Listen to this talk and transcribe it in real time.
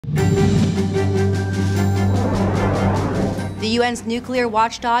The UN's nuclear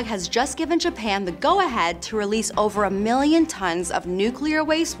watchdog has just given Japan the go-ahead to release over 1 million tons of nuclear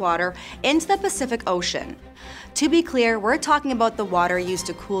wastewater into the Pacific Ocean. To be clear, we're talking about the water used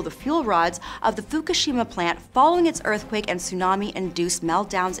to cool the fuel rods of the Fukushima plant following its earthquake and tsunami-induced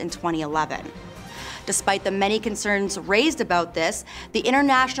meltdowns in 2011. Despite the many concerns raised about this, the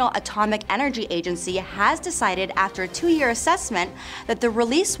International Atomic Energy Agency has decided after a 2-year assessment that the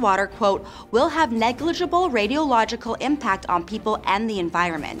released water, quote, will have negligible radiological impact on people and the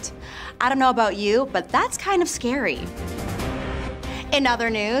environment. I don't know about you, but that's kind of scary. In other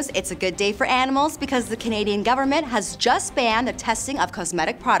news, it's a good day for animals because the Canadian government has just banned the testing of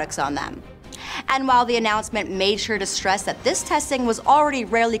cosmetic products on them. And while the announcement made sure to stress that this testing was already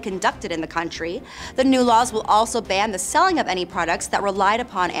rarely conducted in the country, the new laws will also ban the selling of any products that relied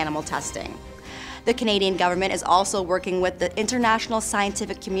upon animal testing. The Canadian government is also working with the international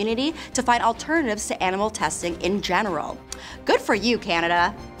scientific community to find alternatives to animal testing in general. Good for you,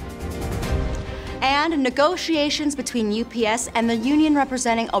 Canada! And negotiations between UPS and the union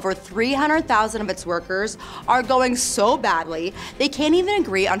representing over 300,000 of its workers are going so badly, they can't even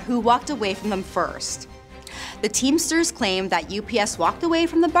agree on who walked away from them first. The Teamsters claim that UPS walked away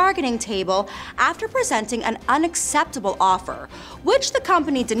from the bargaining table after presenting an unacceptable offer, which the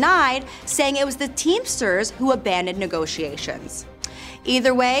company denied, saying it was the Teamsters who abandoned negotiations.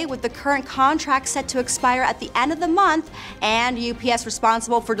 Either way, with the current contract set to expire at the end of the month and UPS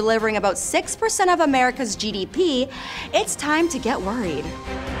responsible for delivering about 6% of America's GDP, it's time to get worried.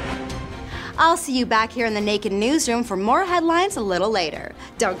 I'll see you back here in the Naked Newsroom for more headlines a little later.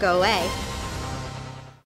 Don't go away.